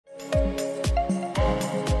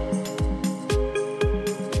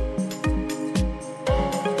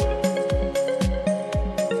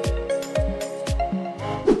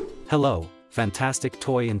Hello, fantastic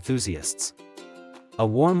toy enthusiasts. A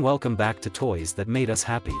warm welcome back to toys that made us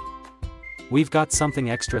happy. We've got something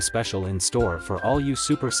extra special in store for all you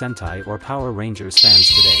Super Sentai or Power Rangers fans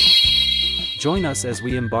today. Join us as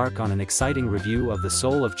we embark on an exciting review of the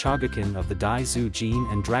Soul of Chogokin of the Daizyujin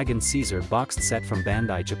and Dragon Caesar boxed set from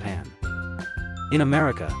Bandai, Japan. In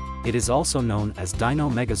America, it is also known as Dino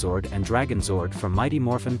Megazord and Dragonzord from Mighty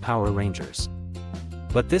Morphin Power Rangers.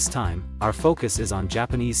 But this time, our focus is on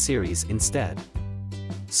Japanese series instead.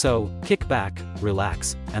 So, kick back,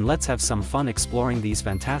 relax, and let's have some fun exploring these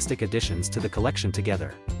fantastic additions to the collection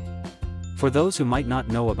together. For those who might not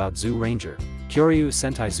know about Zyuranger, Kyoryu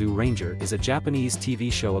Sentai Zyuranger is a Japanese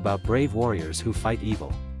TV show about brave warriors who fight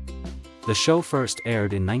evil. The show first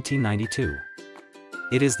aired in 1992.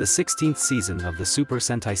 It is the 16th season of the Super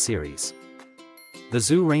Sentai series. The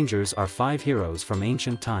Zyurangers are 5 heroes from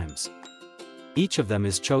ancient times. Each of them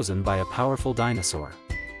is chosen by a powerful dinosaur.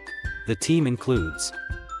 The team includes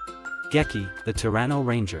Geki, the Tyranno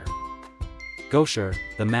Ranger; Gosher,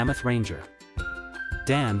 the Mammoth Ranger;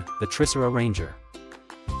 Dan, the Tricera Ranger;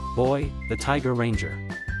 Boy, the Tiger Ranger;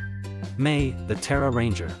 May, the Terra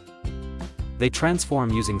Ranger. They transform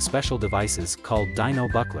using special devices called Dino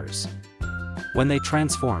Bucklers. When they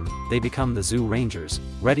transform, they become the Zyurangers,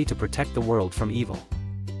 ready to protect the world from evil.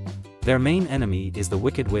 Their main enemy is the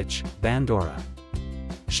Wicked Witch, Bandora.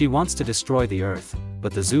 She wants to destroy the Earth,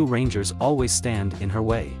 but the Zyurangers always stand in her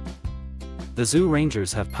way. The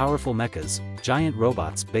Zyurangers have powerful mechas, giant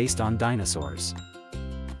robots based on dinosaurs.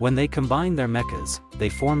 When they combine their mechas, they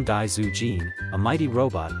form Daizyujin, a mighty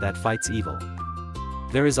robot that fights evil.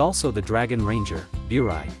 There is also the Dragon Ranger,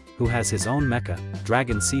 Burai, who has his own mecha,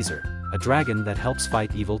 Dragon Caesar, a dragon that helps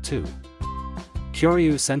fight evil too.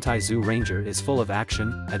 Kyoryu Sentai Zyuranger is full of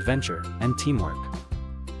action, adventure, and teamwork.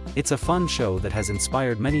 It's a fun show that has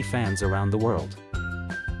inspired many fans around the world.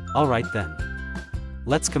 Alright then.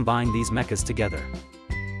 Let's combine these mechas together.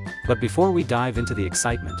 But before we dive into the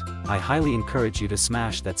excitement, I highly encourage you to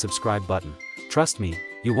smash that subscribe button. Trust me,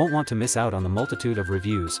 you won't want to miss out on the multitude of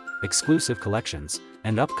reviews, exclusive collections,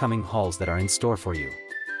 and upcoming hauls that are in store for you.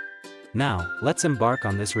 Now, let's embark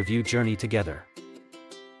on this review journey together.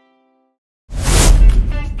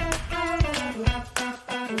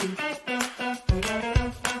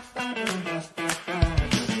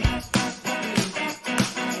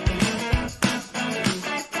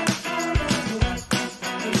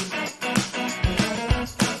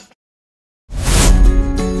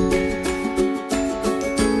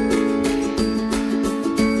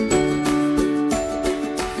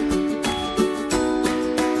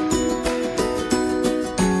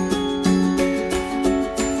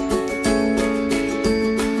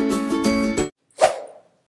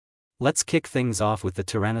 Let's kick things off with the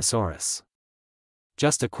Tyrannosaurus.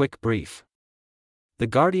 Just a quick brief. The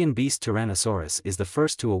guardian beast Tyrannosaurus is the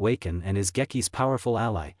first to awaken and is Geki's powerful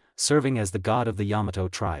ally, serving as the god of the Yamato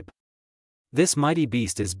tribe. This mighty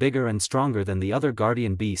beast is bigger and stronger than the other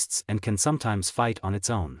guardian beasts and can sometimes fight on its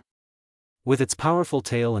own. With its powerful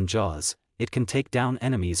tail and jaws, it can take down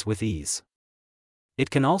enemies with ease. It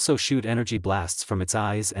can also shoot energy blasts from its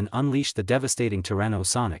eyes and unleash the devastating Tyranno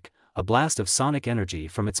Sonic, a blast of sonic energy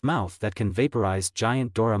from its mouth that can vaporize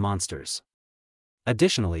giant Dora monsters.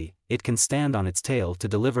 Additionally, it can stand on its tail to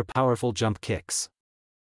deliver powerful jump kicks.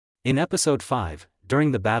 In Episode 5,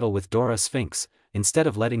 during the battle with Dora Sphinx, instead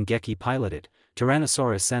of letting Geki pilot it,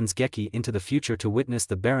 Tyrannosaurus sends Geki into the future to witness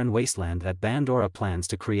the barren wasteland that Bandora plans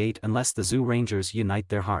to create unless the Zyurangers unite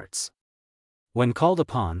their hearts. When called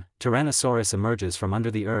upon, Tyrannosaurus emerges from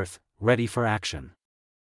under the earth, ready for action.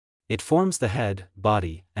 It forms the head,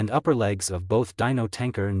 body, and upper legs of both Dino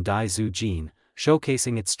Tanker and Daizyujin,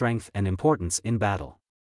 showcasing its strength and importance in battle.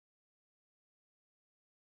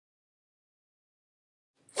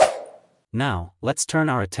 Now, let's turn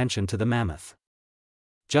our attention to the Mammoth.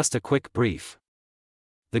 Just a quick brief.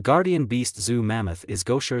 The guardian beast Zyuranger Mammoth is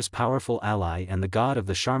Gosher's powerful ally and the god of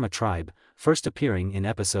the Sharma tribe, first appearing in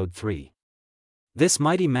Episode 3. This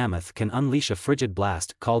mighty mammoth can unleash a frigid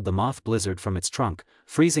blast called the Moth Blizzard from its trunk,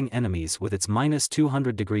 freezing enemies with its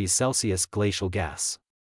 -200°C glacial gas.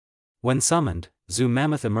 When summoned, Zyuranger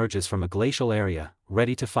Mammoth emerges from a glacial area,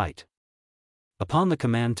 ready to fight. Upon the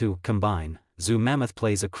command to combine, Zyuranger Mammoth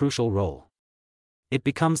plays a crucial role. It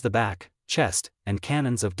becomes the back, chest, and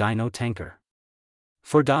cannons of Dino Tanker.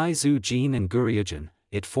 For Daizyujin and Daizyujin,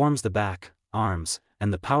 it forms the back, arms,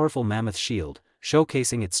 and the powerful mammoth shield,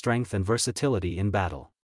 showcasing its strength and versatility in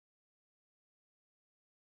battle.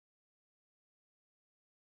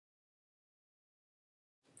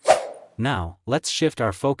 Now, let's shift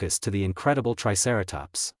our focus to the incredible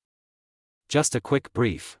Triceratops. Just a quick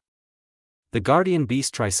brief. The guardian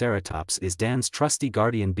beast Triceratops is Dan's trusty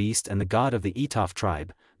guardian beast and the god of the s.h.f.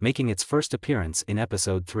 tribe, making its first appearance in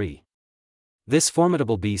Episode 3. This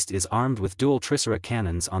formidable beast is armed with dual Tricera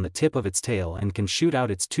cannons on the tip of its tail and can shoot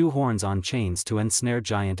out its two horns on chains to ensnare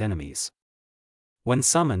giant enemies. When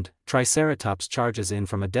summoned, Triceratops charges in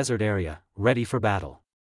from a desert area, ready for battle.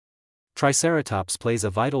 Triceratops plays a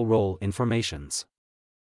vital role in formations.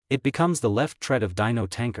 It becomes the left tread of Dino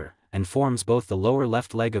Tanker, and forms both the lower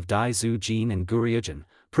left leg of Daizyujin and Gyaryujin,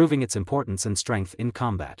 proving its importance and strength in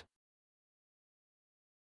combat.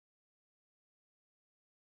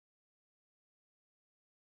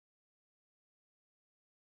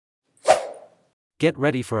 Get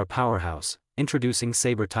ready for a powerhouse, introducing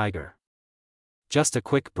Saber Tiger. Just a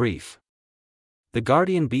quick brief. The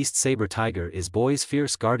guardian beast Saber Tiger is Boy's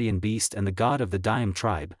fierce guardian beast and the god of the Daim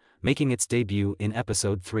tribe, making its debut in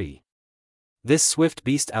Episode 3. This swift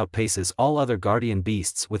beast outpaces all other guardian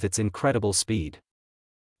beasts with its incredible speed.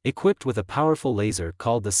 Equipped with a powerful laser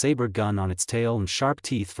called the Saber Gun on its tail and sharp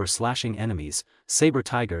teeth for slashing enemies, Saber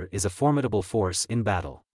Tiger is a formidable force in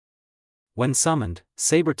battle. When summoned,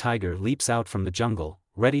 Saber Tiger leaps out from the jungle,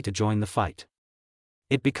 ready to join the fight.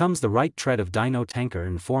 It becomes the right tread of Dino Tanker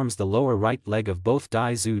and forms the lower right leg of both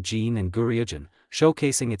Daizyujin and Gyaryujin,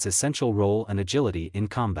 showcasing its essential role and agility in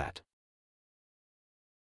combat.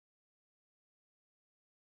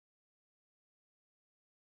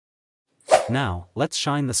 Now, let's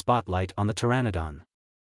shine the spotlight on the Pteranodon.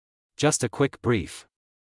 Just a quick brief.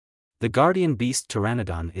 The guardian beast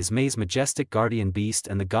Pteranodon is Mei's majestic guardian beast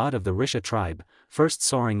and the god of the Risha tribe, first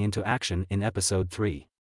soaring into action in Episode 3.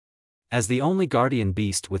 As the only guardian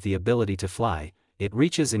beast with the ability to fly, it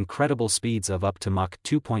reaches incredible speeds of up to Mach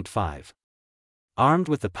 2.5. Armed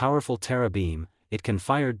with the powerful Terra Beam, it can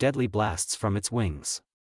fire deadly blasts from its wings.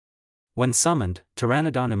 When summoned,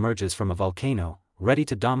 Pteranodon emerges from a volcano, ready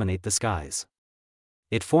to dominate the skies.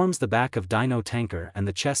 It forms the back of Dino Tanker and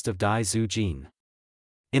the chest of Daizyujin.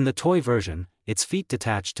 In the toy version, its feet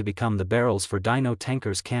detach to become the barrels for Dino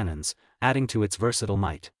Tanker's cannons, adding to its versatile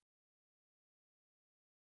might.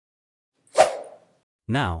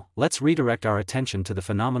 Now, let's redirect our attention to the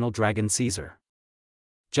phenomenal dragon Caesar.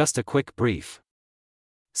 Just a quick brief.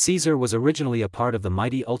 Caesar was originally a part of the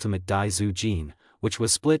mighty ultimate Daizyujin, which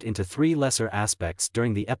was split into three lesser aspects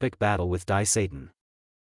during the epic battle with Dai Satan.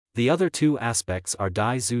 The other two aspects are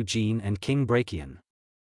Daizyujin and King Brachion.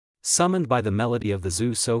 Summoned by the melody of the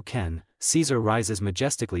SOC, Caesar rises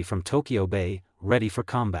majestically from Tokyo Bay, ready for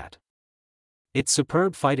combat. Its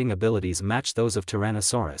superb fighting abilities match those of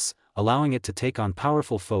Tyrannosaurus, allowing it to take on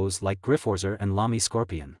powerful foes like Gryphorzer and Lamy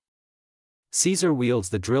Scorpion. Caesar wields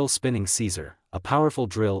the drill spinning Caesar, a powerful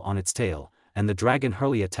drill on its tail, and the dragon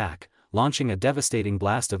hurley attack, launching a devastating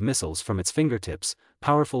blast of missiles from its fingertips,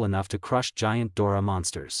 powerful enough to crush giant Dora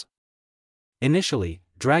monsters. Initially,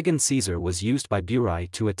 Dragon Caesar was used by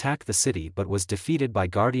Burai to attack the city but was defeated by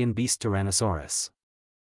Guardian Beast Tyrannosaurus.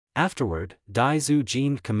 Afterward,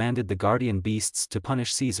 Daizyujin commanded the Guardian Beasts to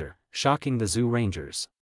punish Caesar, shocking the Zyurangers.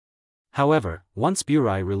 However, once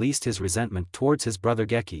Burai released his resentment towards his brother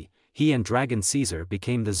Geki, he and Dragon Caesar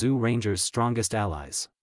became the Zyurangers' strongest allies.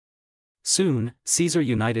 Soon, Caesar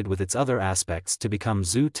united with its other aspects to become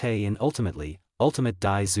Zu-Tei and ultimately, Ultimate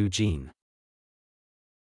Daizyujin.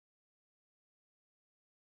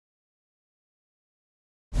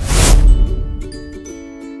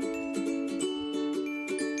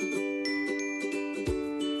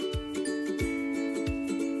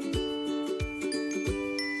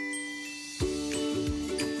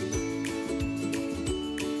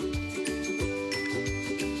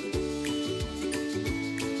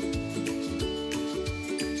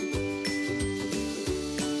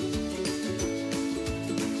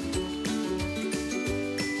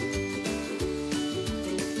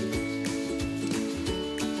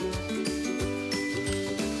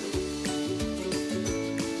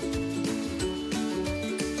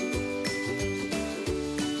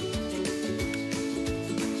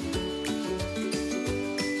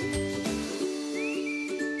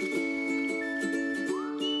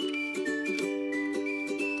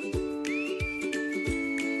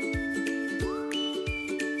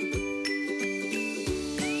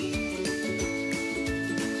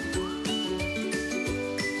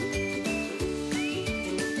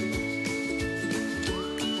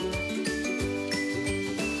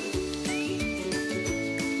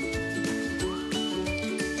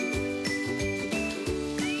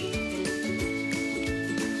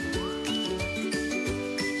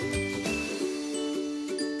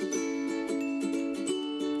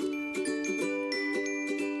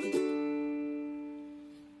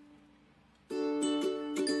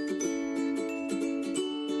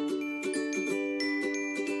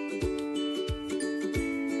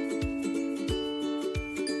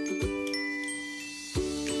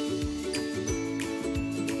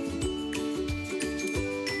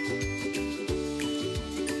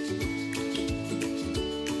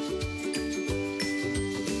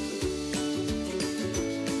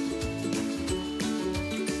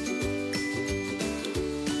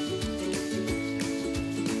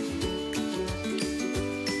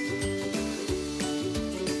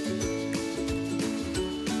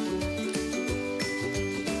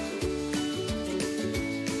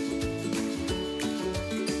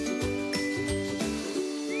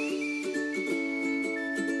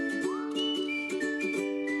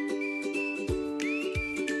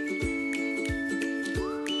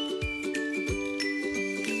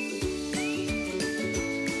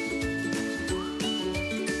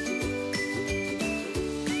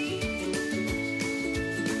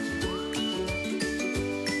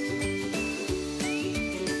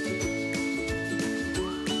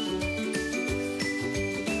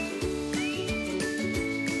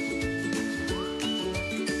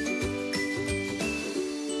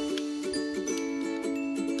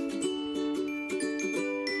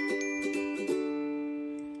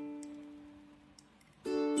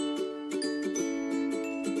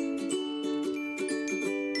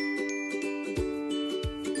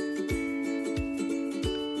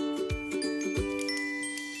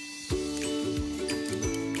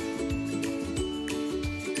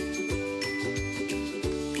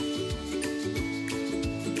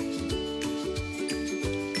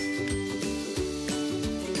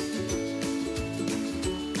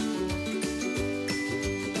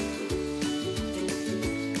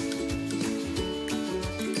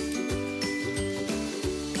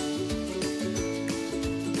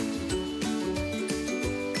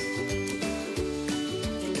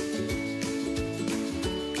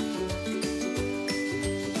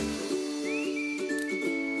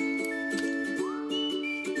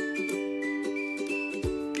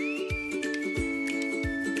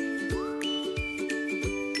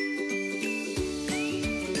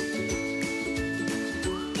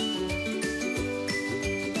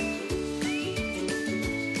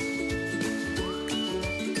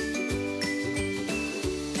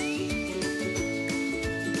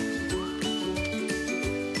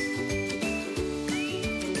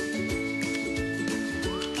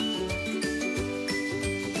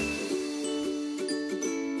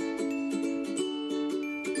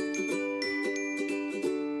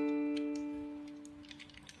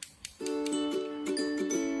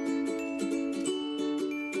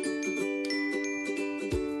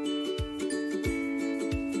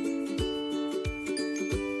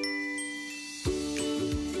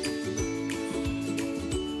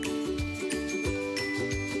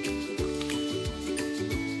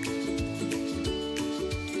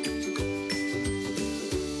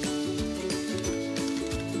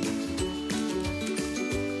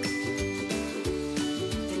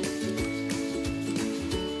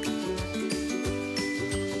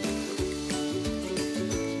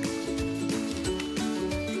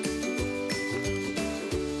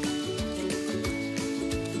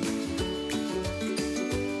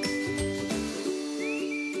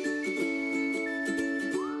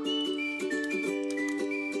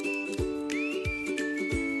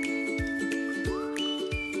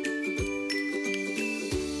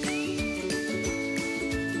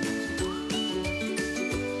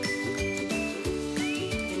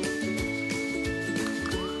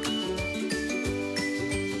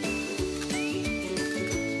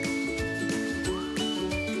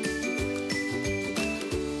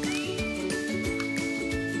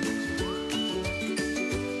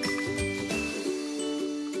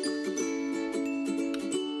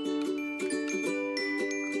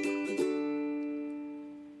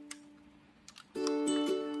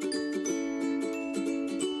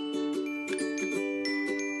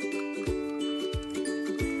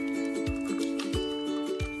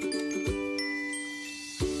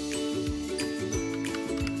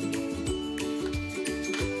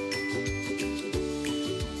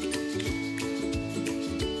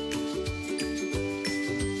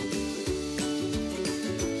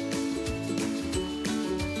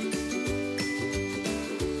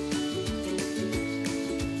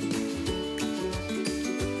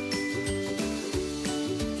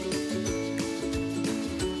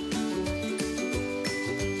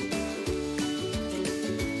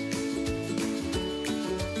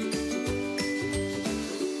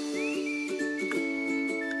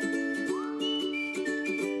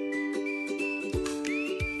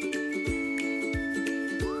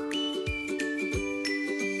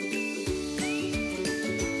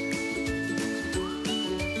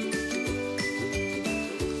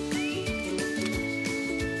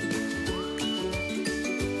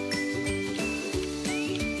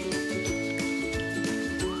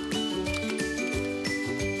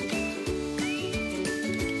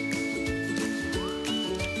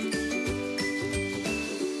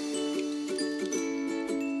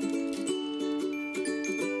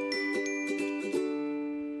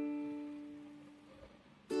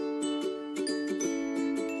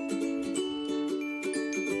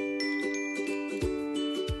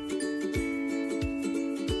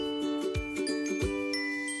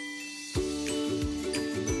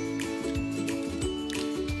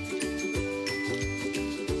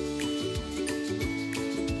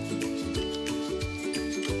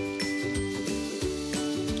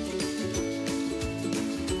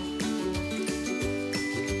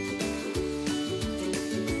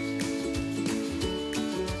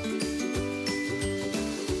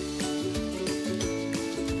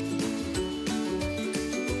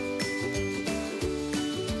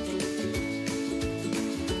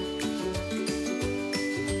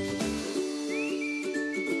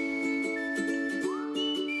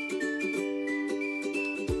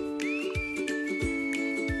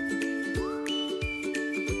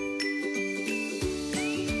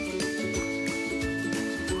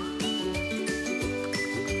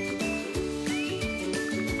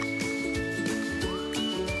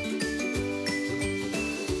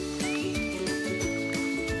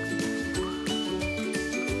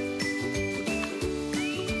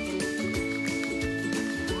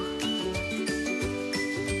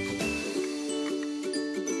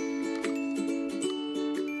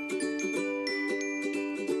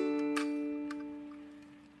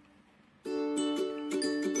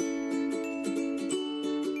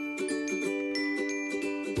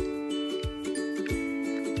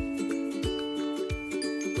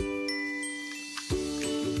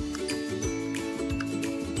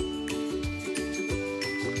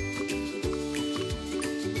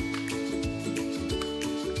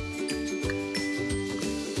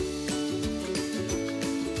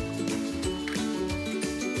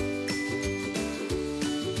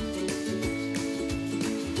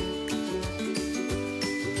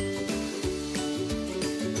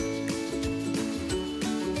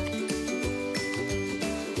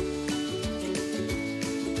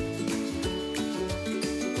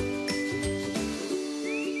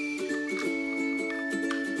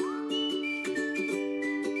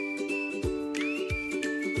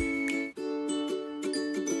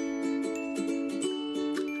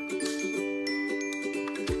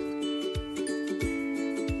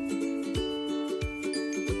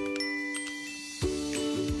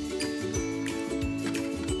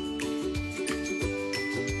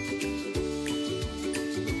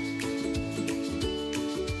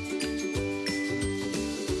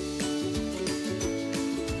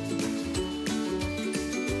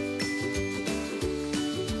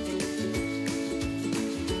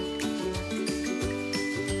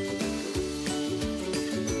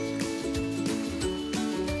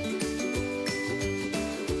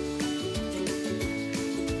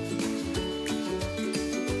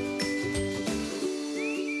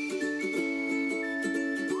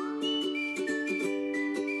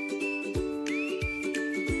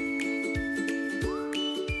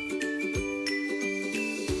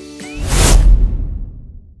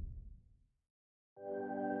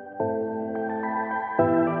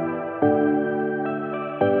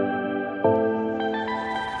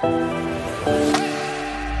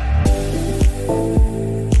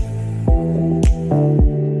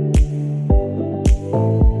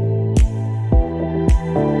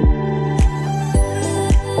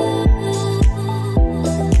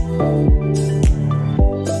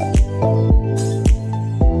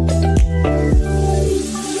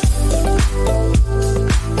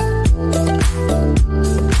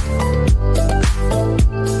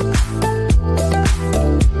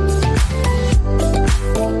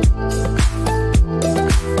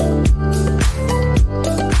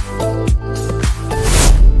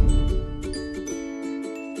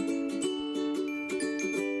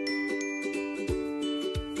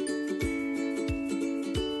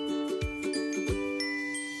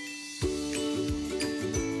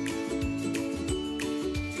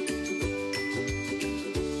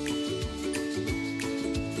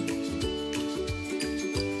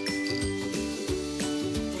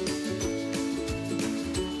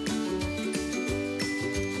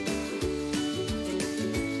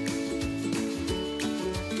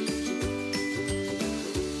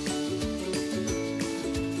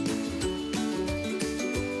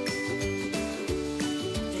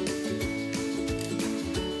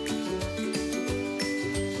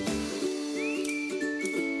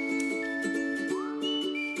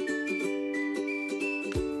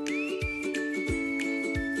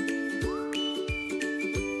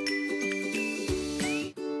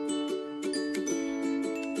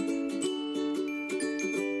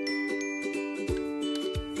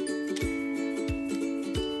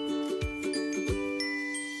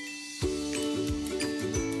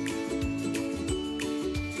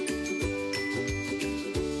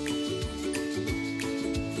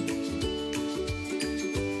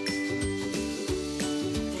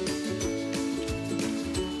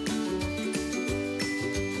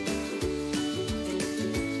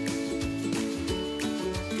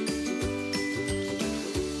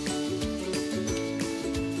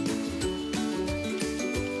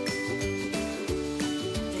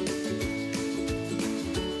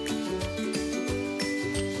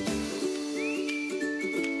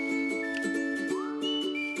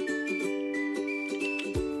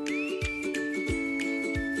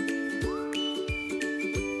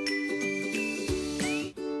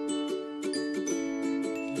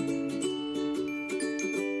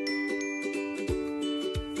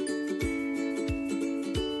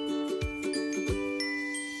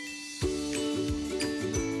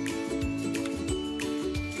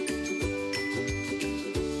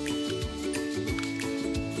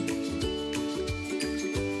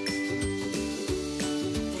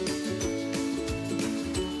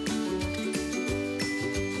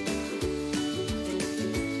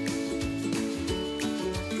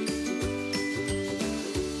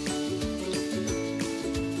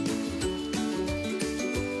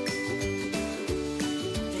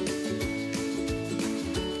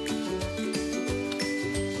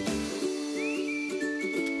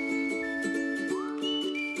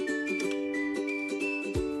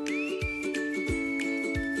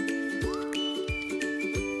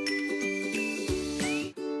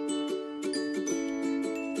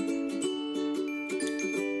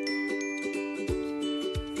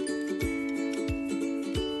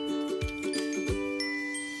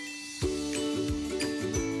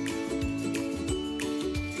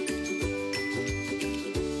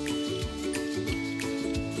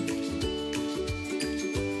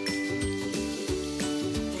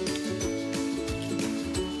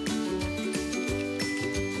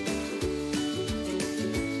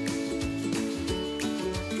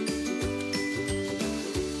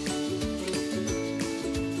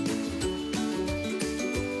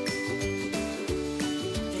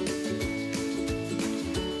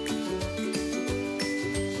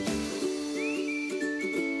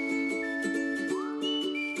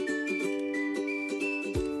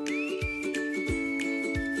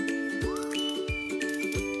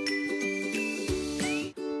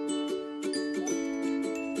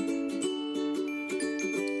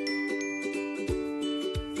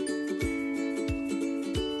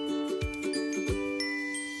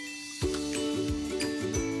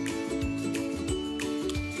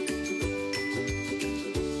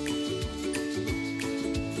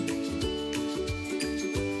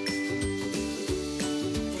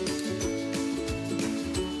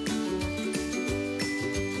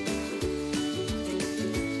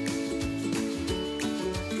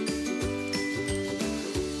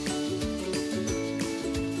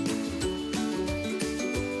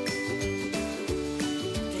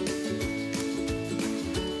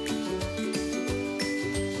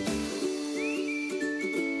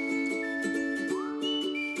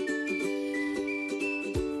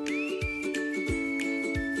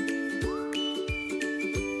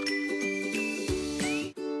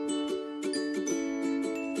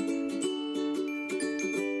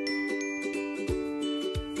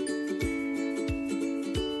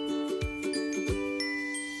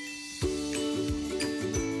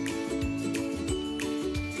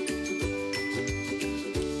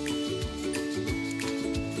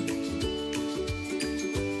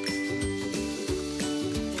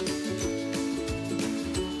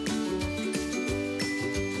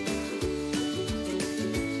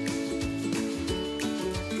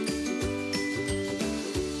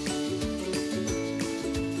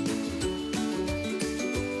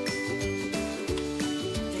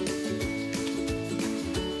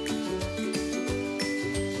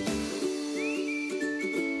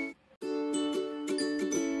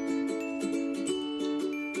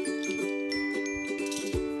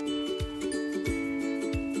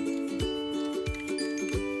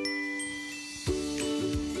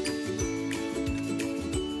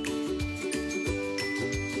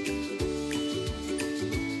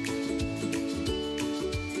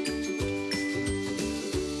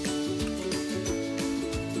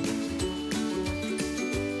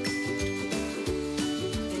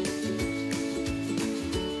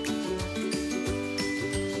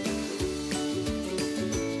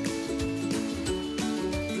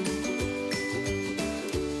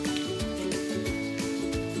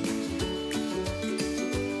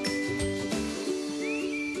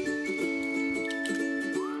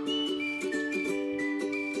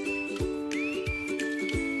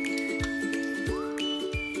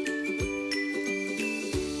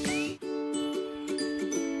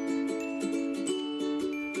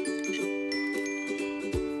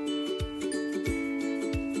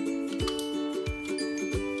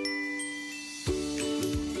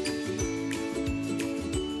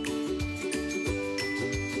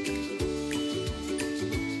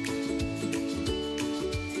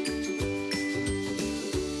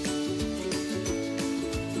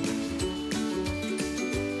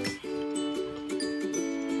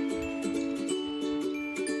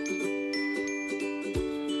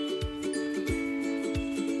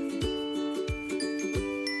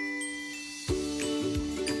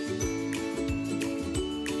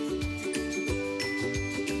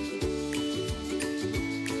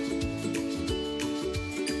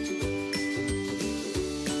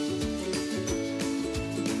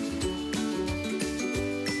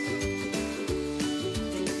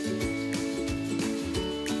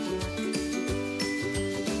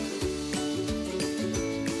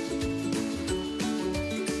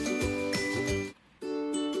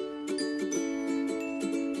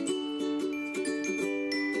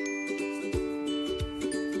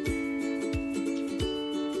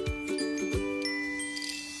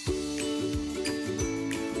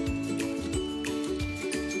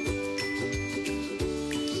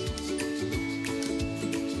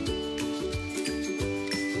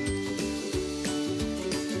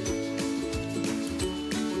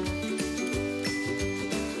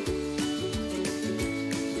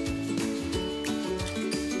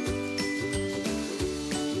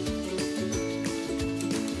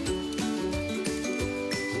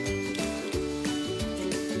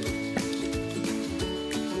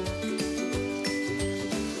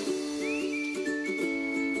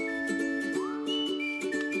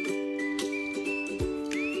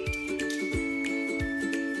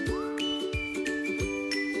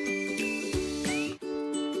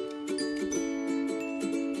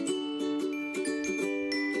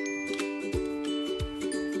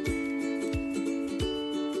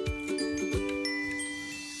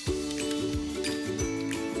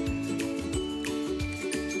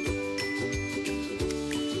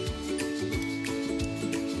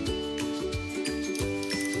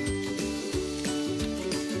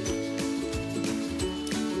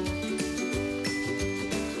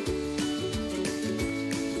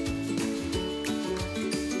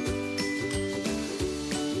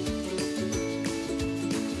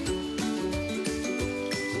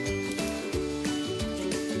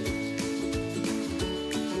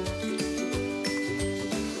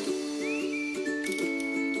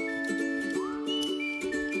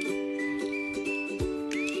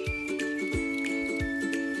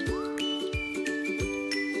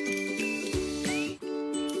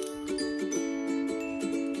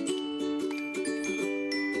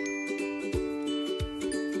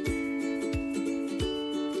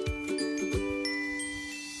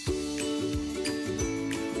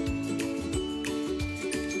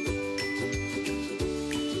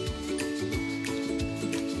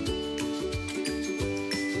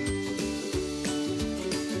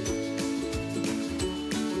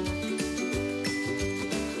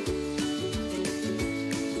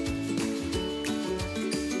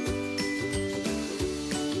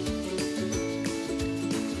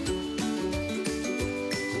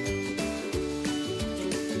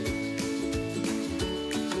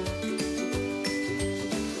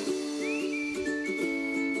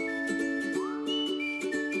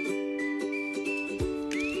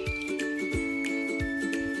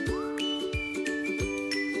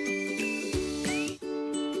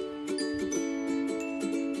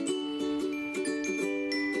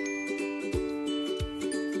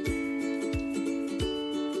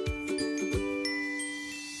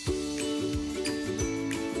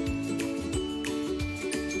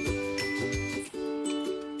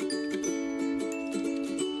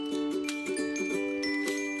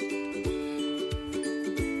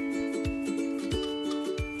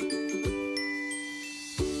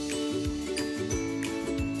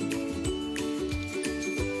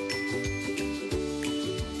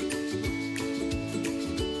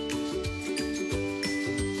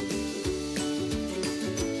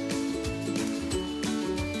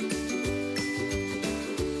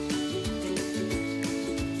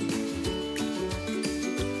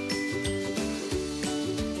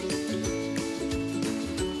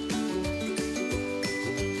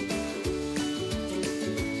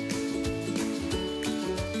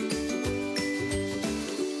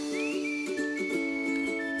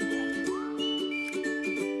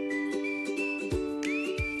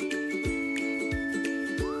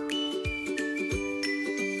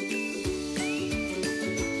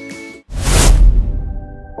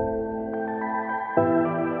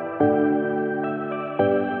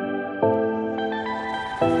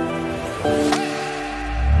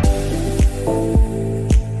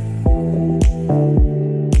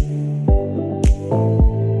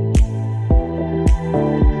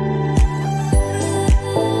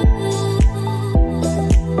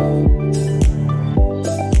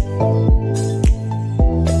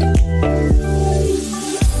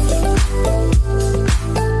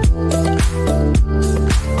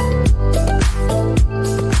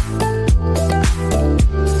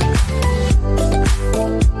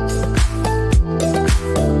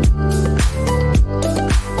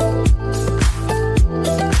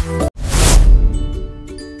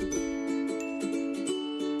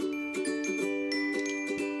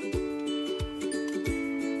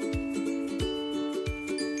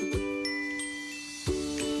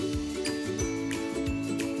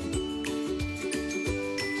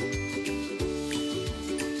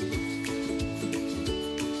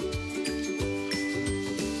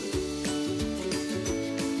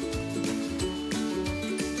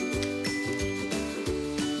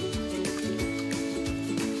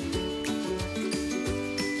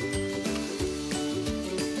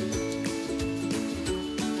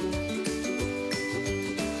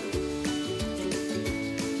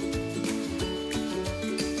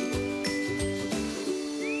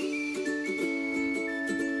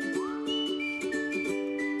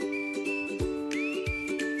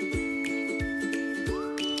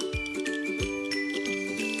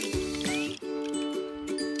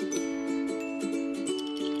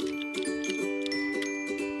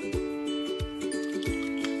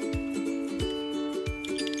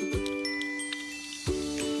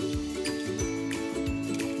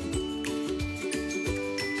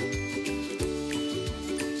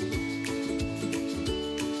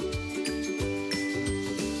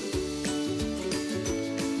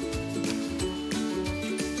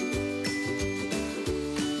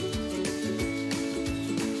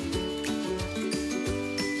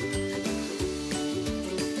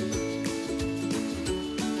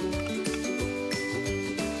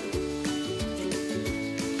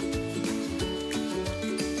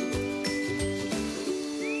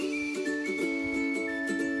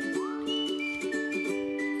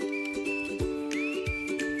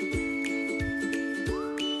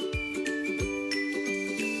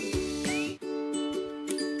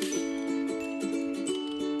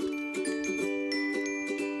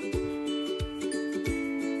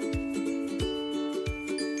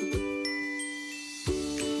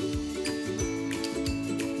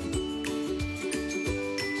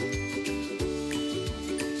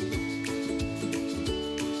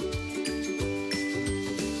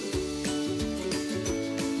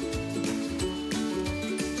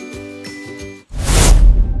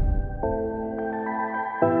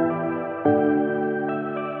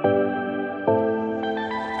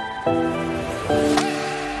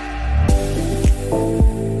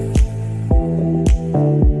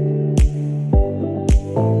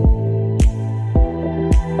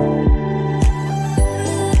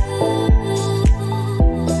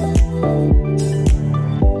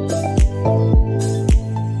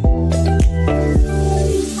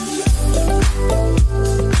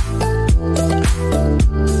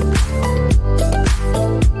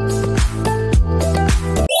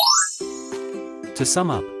 To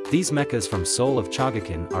sum up, these mechas from Soul of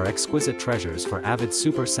Chogokin are exquisite treasures for avid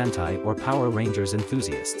Super Sentai or Power Rangers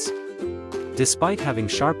enthusiasts. Despite having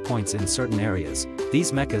sharp points in certain areas,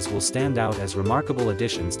 these mechas will stand out as remarkable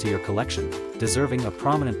additions to your collection, deserving a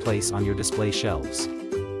prominent place on your display shelves.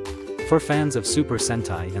 For fans of Super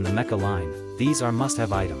Sentai and the mecha line, these are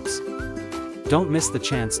must-have items. Don't miss the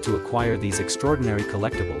chance to acquire these extraordinary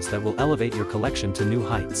collectibles that will elevate your collection to new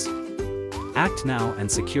heights. Act now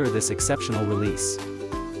and secure this exceptional release.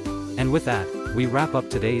 And with that, we wrap up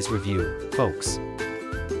today's review, folks.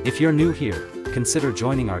 If you're new here, consider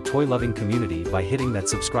joining our toy-loving community by hitting that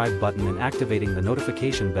subscribe button and activating the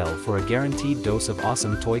notification bell for a guaranteed dose of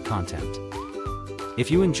awesome toy content.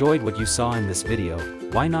 If you enjoyed what you saw in this video,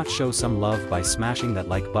 why not show some love by smashing that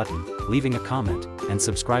like button, leaving a comment, and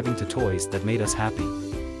subscribing to Toys That Made Us Happy.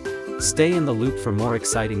 Stay in the loop for more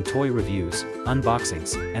exciting toy reviews,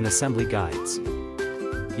 unboxings, and assembly guides.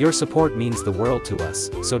 Your support means the world to us,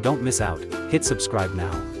 so don't miss out. Hit subscribe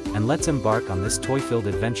now, and let's embark on this toy-filled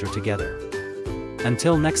adventure together.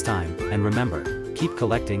 Until next time, and remember, keep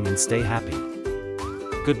collecting and stay happy.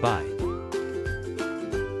 Goodbye.